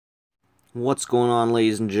What's going on,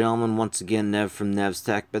 ladies and gentlemen? Once again, Nev from Nev's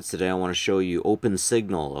Tech Bits. Today I want to show you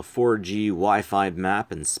OpenSignal, a 4G Wi-Fi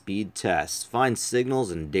map and speed test. Find signals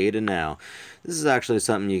and data now. This is actually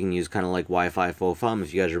something you can use kind of like Wi-Fi FOFUM,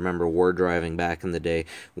 if you guys remember war driving back in the day,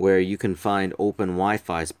 where you can find open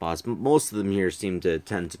Wi-Fi spots. Most of them here seem to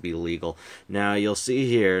tend to be legal. Now, you'll see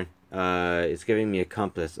here, it's giving me a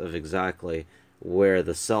compass of exactly where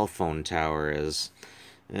the cell phone tower is.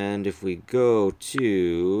 And if we go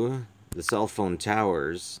to the cell phone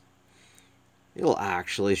towers, it'll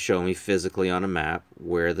actually show me physically on a map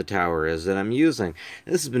where the tower is that I'm using.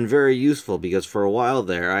 And this has been very useful because for a while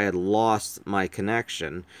there I had lost my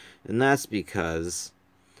connection, and that's because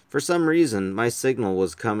for some reason my signal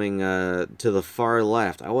was coming to the far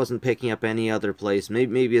left. I wasn't picking up any other place.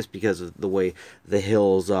 Maybe it's because of the way the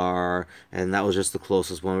hills are, and that was just the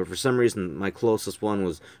closest one. But for some reason my closest one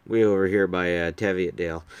was way over here by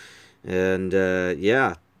Teviotdale. And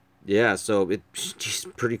yeah, so it's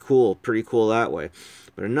pretty cool that way.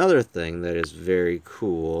 But another thing that is very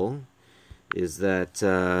cool is that,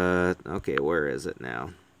 okay, where is it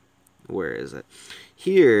now? Where is it?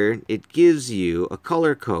 Here, it gives you a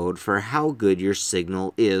color code for how good your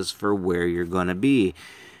signal is for where you're going to be.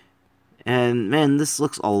 And, man, this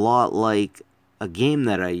looks a lot like a game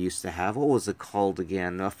that I used to have. What was it called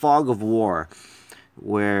again? Fog of War,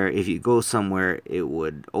 where if you go somewhere, it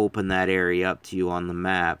would open that area up to you on the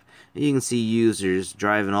map. And you can see users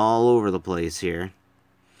driving all over the place here.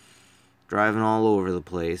 Driving all over the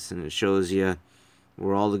place, and it shows you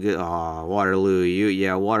where all the good... Oh, Waterloo.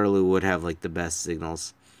 Yeah, Waterloo would have, like, the best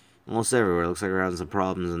signals. Almost everywhere. Looks like we're having some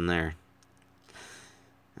problems in there.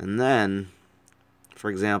 And then, for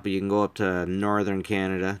example, you can go up to northern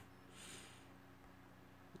Canada.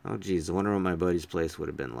 Oh, geez, I wonder what my buddy's place would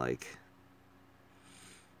have been like.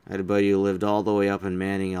 I had a buddy who lived all the way up in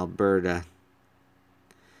Manning, Alberta.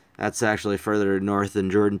 That's actually further north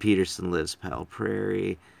than Jordan Peterson lives. Powell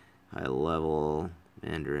Prairie, High Level,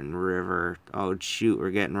 Mandarin River. Oh, shoot,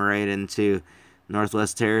 we're getting right into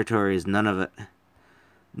Northwest Territories. None of it.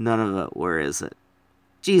 None of it. Where is it?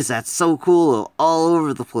 Geez, that's so cool. All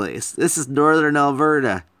over the place. This is northern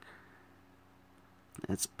Alberta.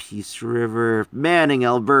 That's Peace River. Manning,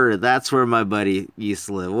 Alberta. That's where my buddy used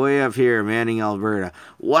to live. Way up here, Manning, Alberta.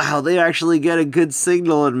 Wow, they actually get a good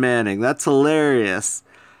signal in Manning. That's hilarious.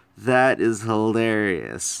 That is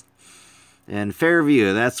hilarious. And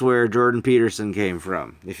Fairview, that's where Jordan Peterson came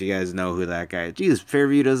from, if you guys know who that guy is. Jeez,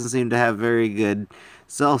 Fairview doesn't seem to have very good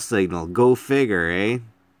cell signal. Go figure, eh?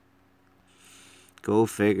 Go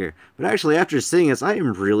figure. But actually, after seeing this, I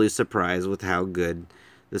am really surprised with how good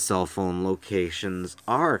the cell phone locations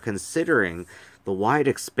are, considering the wide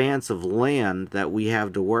expanse of land that we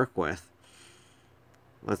have to work with.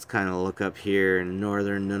 Let's kind of look up here in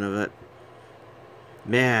northern Nunavut.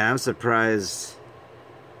 Man, I'm surprised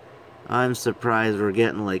we're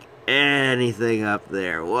getting like anything up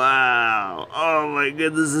there. Wow. Oh my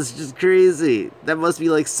goodness, this is just crazy. That must be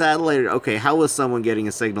like satellite. Okay, how was someone getting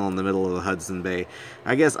a signal in the middle of the Hudson Bay?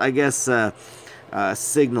 I guess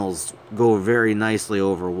signals go very nicely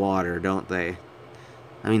over water, don't they?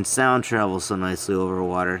 I mean, sound travels so nicely over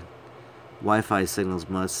water. Wi-Fi signals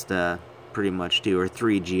must pretty much do, or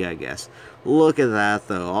 3G, I guess. Look at that,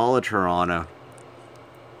 though. All of Toronto.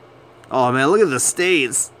 Oh, man, look at the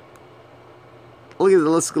states. Look at it.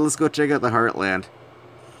 Let's go check out the Heartland.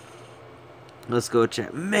 Let's go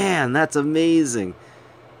check. Man, that's amazing.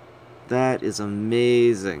 That is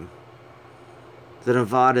amazing. The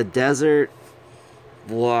Nevada desert.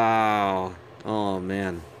 Wow. Oh,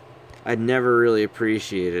 man. I'd never really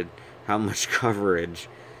appreciated how much coverage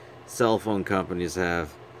cell phone companies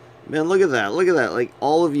have. Man, look at that. Look at that. Like,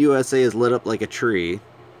 all of USA is lit up like a tree.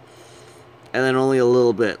 And then only a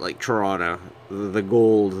little bit, like Toronto. The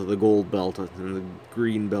gold belt, and the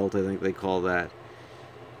green belt, I think they call that.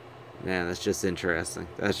 Man, that's just interesting.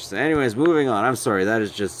 That's just... Anyways, moving on. I'm sorry. That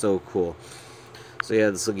is just so cool. So, yeah,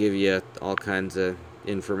 this will give you all kinds of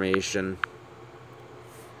information.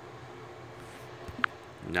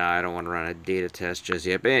 Nah, I don't want to run a data test just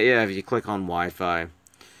yet. But yeah, if you click on Wi-Fi,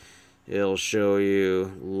 it'll show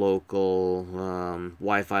you local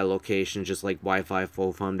Wi-Fi locations, just like Wi-Fi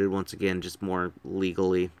FOFUM did. Once again, just more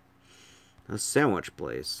legally. A sandwich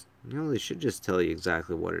place. You know, they should just tell you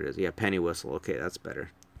exactly what it is. Yeah, Penny Whistle. Okay, that's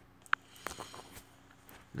better.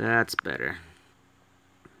 That's better.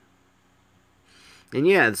 And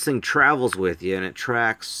yeah, this thing travels with you, and it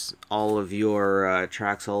tracks all of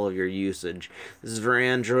your usage. This is for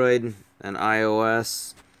Android and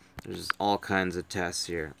iOS. There's all kinds of tests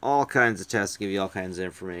here. All kinds of tests give you all kinds of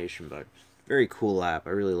information, but Very cool app. I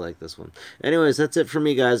really like this one. Anyways, that's it for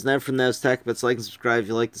me, guys. Nev from Nev's Tech Bits. Like and subscribe if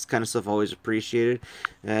you like this kind of stuff. Always appreciated.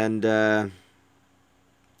 And I'll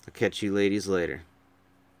catch you ladies later.